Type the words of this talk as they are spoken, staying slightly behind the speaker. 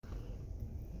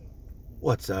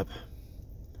What's up?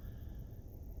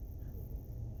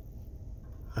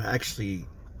 I actually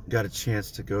got a chance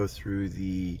to go through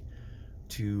the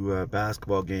two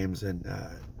basketball games and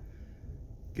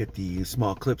get the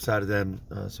small clips out of them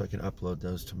so I can upload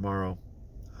those tomorrow.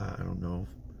 I don't know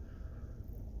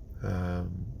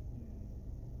um,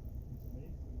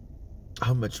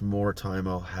 how much more time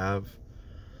I'll have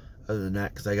other than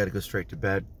that because I got to go straight to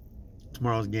bed.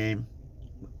 Tomorrow's game,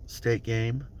 state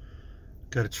game,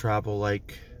 got to travel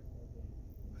like,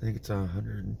 I think it's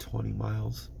 120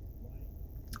 miles.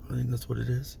 I think that's what it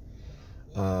is.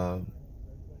 Um,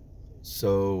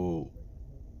 so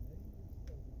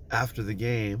after the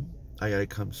game, I got to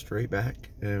come straight back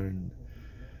and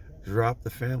drop the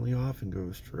family off and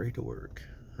go straight to work.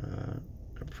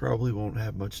 I probably won't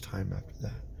have much time after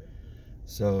that.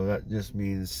 So that just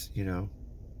means,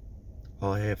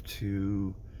 I'll have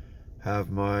to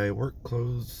have my work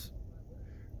clothes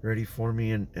ready for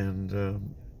me and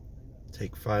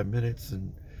take 5 minutes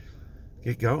and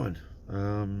get going.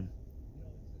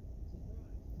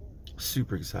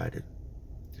 Super excited.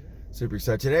 Super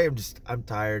excited. Today I'm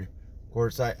tired. Of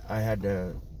course, I had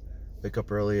to wake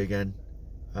up early again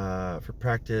for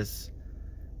practice.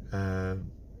 Uh,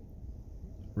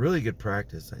 really good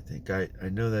practice, I think. I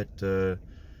know that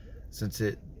since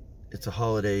it's a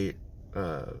holiday,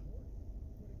 uh,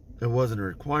 it wasn't a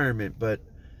requirement, but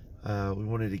we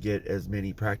wanted to get as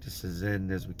many practices in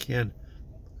as we can.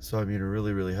 So I mean, it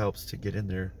really helps to get in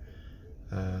there.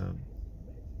 Um,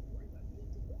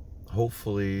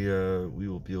 Hopefully, we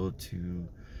will be able to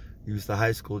use the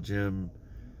high school gym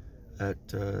at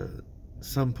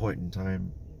some point in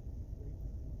time.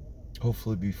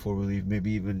 Hopefully, before we leave,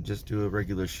 maybe even just do a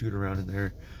regular shoot around in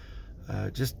there,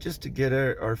 just to get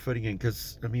our footing in.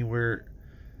 Because I mean, we're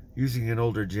using an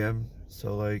older gym,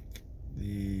 so like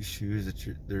the shoes that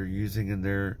they're using in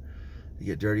there, they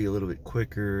get dirty a little bit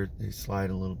quicker. They slide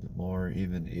a little bit more,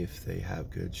 even if they have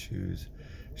good shoes.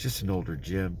 It's just an older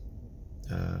gym.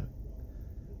 Uh,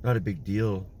 Not a big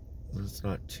deal. It's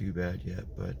not too bad yet,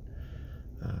 but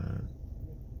uh,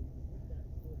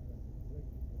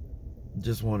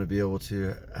 just want to be able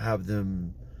to have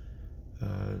them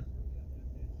uh,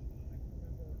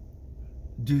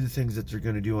 do the things that they're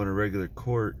going to do on a regular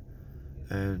court,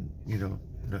 and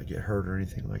not get hurt or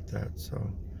anything like that. So,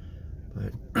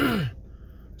 but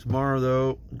tomorrow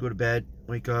though, go to bed,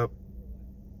 wake up.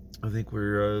 I think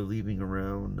we're leaving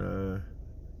around. I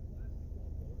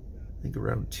think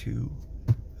around 2,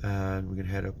 and we're gonna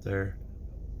head up there.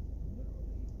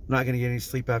 I'm not gonna get any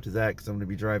sleep after that because I'm gonna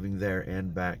be driving there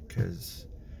and back because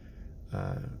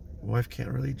my wife can't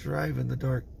really drive in the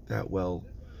dark that well.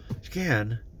 She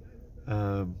can,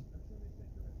 um,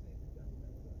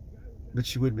 but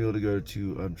she wouldn't be able to go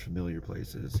to unfamiliar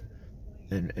places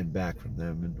and back from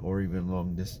them, or even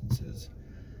long distances.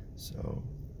 So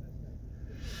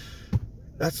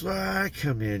that's why I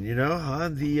come in.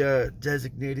 I'm the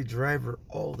designated driver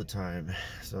all the time,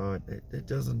 so it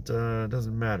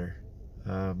doesn't matter.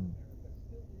 Um,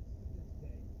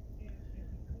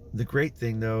 the great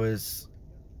thing though is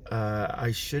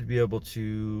I should be able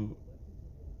to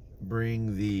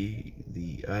bring the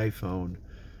iPhone.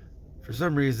 For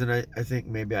some reason, I think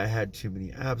maybe I had too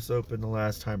many apps open the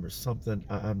last time or something.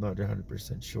 I'm not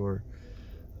 100% sure.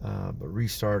 But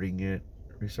restarting the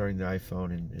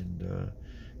iPhone and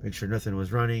make sure nothing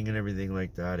was running and everything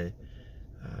like that.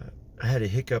 I had a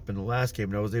hiccup in the last game,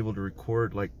 and I was able to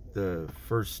record like the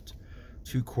first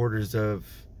 2 quarters of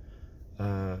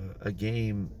a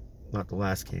game, not the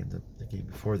last game, the game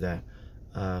before that.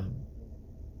 Um,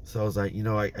 so I was like,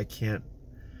 I can't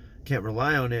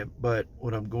rely on it. But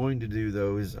what I'm going to do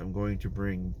though is I'm going to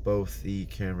bring both the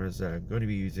cameras that I'm going to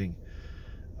be using,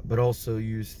 but also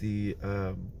use the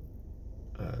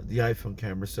iPhone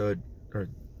camera. Or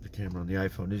the camera on the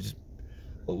iPhone is just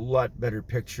a lot better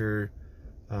picture.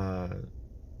 Uh,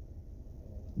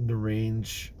 the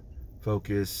range,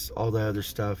 focus, all the other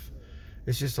stuff.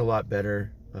 It's just a lot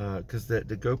better because the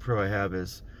GoPro I have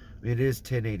it is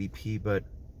 1080p, but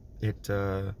it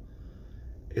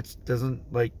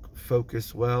doesn't like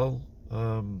focus well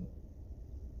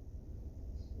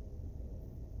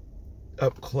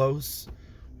up close,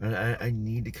 and I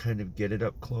need to kind of get it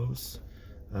up close.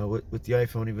 With the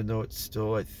iPhone, even though it's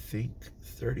still I think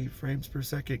 30 frames per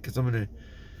second, because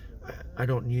I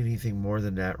don't need anything more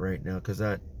than that right now, because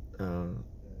that uh,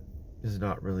 is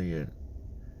not really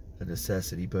a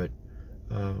necessity. But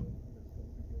um,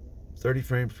 30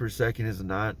 frames per second is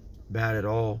not bad at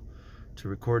all to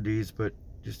record these, but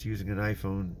just using an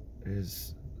iPhone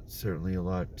is certainly a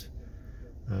lot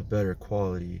better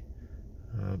quality.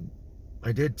 Um,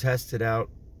 I did test it out.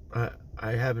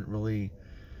 I haven't really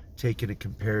taking a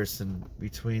comparison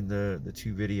between the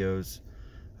two videos,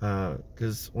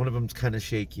 because one of them's kind of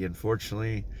shaky.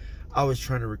 Unfortunately, I was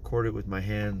trying to record it with my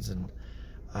hands and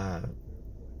uh,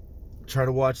 try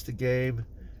to watch the game.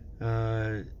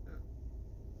 Uh,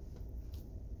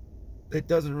 it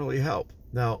doesn't really help.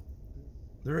 Now,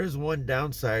 there is one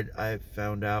downside I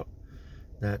found out,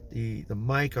 that the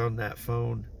mic on that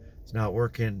phone is not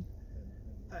working.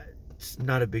 Uh, It's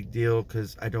not a big deal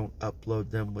because I don't upload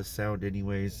them with sound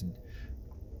anyways. And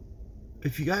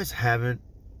if you guys haven't,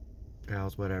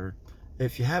 gals, whatever,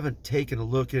 if you haven't taken a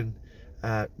look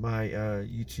at my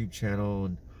YouTube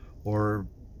channel or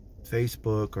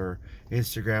Facebook or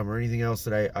Instagram or anything else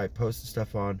that I post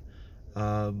stuff on,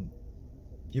 um,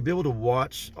 you'll be able to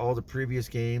watch all the previous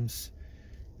games,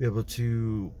 be able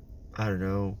to, I don't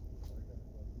know,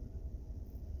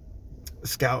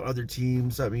 scout other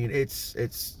teams. I mean, it's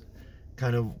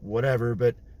kind of whatever,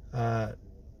 but uh,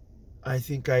 I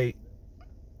think I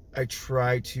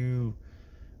try to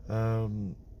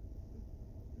um,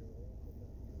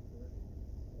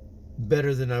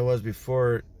 better than I was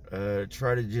before.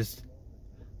 Try to just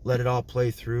let it all play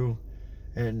through.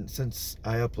 And since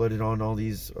I uploaded on all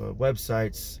these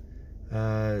websites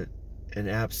and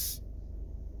apps,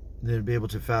 they'll be able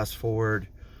to fast forward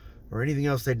or anything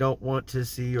else they don't want to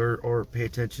see or pay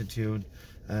attention to.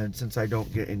 And since I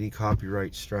don't get any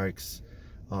copyright strikes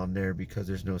on there because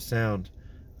there's no sound,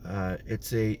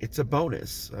 it's a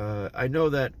bonus. I know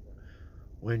that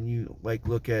when you like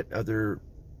look at other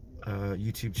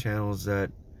YouTube channels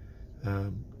that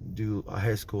do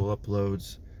high school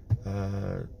uploads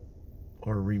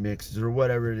or remixes or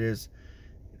whatever it is,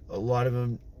 a lot of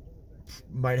them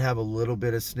might have a little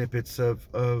bit of snippets of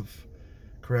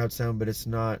crowd sound, but it's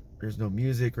not, there's no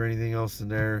music or anything else in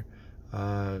there.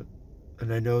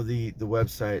 And I know the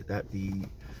website that the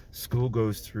school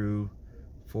goes through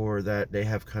for that, they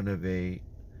have kind of a,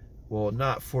 well,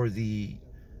 not for the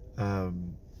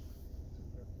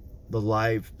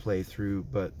live playthrough,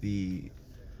 but the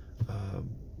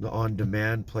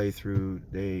on-demand playthrough,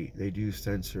 they do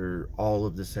censor all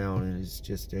of the sound, and it's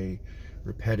just a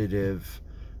repetitive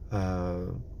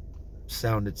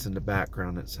sound that's in the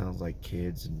background that sounds like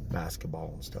kids and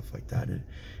basketball and stuff like that, and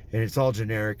it's all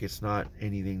generic. It's not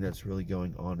anything that's really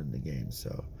going on in the game,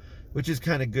 so, which is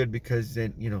kind of good, because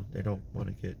then, you know, they don't want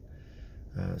to get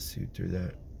sued through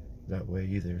that way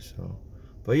either. So,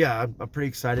 but yeah, I'm pretty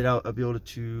excited. I'll be able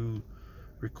to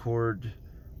record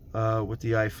with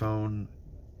the iPhone.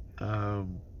 I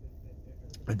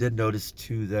did notice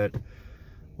too that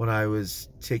when I was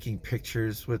taking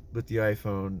pictures with the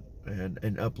iPhone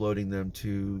and uploading them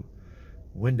to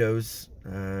Windows,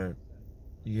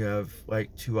 you have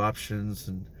like two options,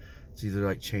 and it's either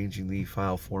like changing the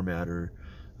file format, or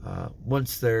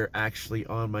once they're actually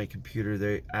on my computer,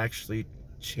 they actually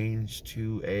change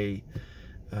to a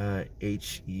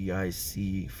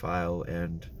HEIC file,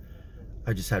 and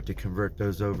I just have to convert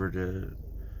those over to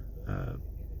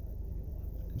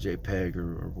JPEG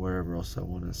or wherever else I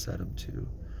want to set them to.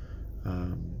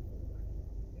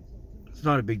 It's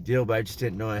not a big deal, but I just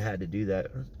didn't know I had to do that.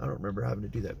 I don't remember having to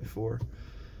do that before,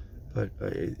 but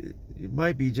it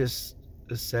might be just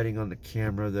a setting on the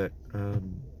camera that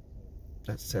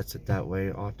that sets it that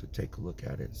way. I'll have to take a look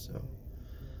at it. So,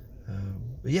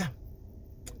 but yeah,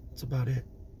 that's about it.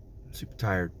 I'm super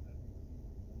tired,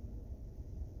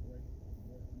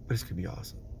 but it's gonna be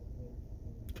awesome.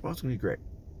 Tomorrow's gonna be great.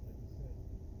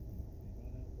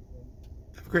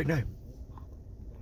 Have a great night.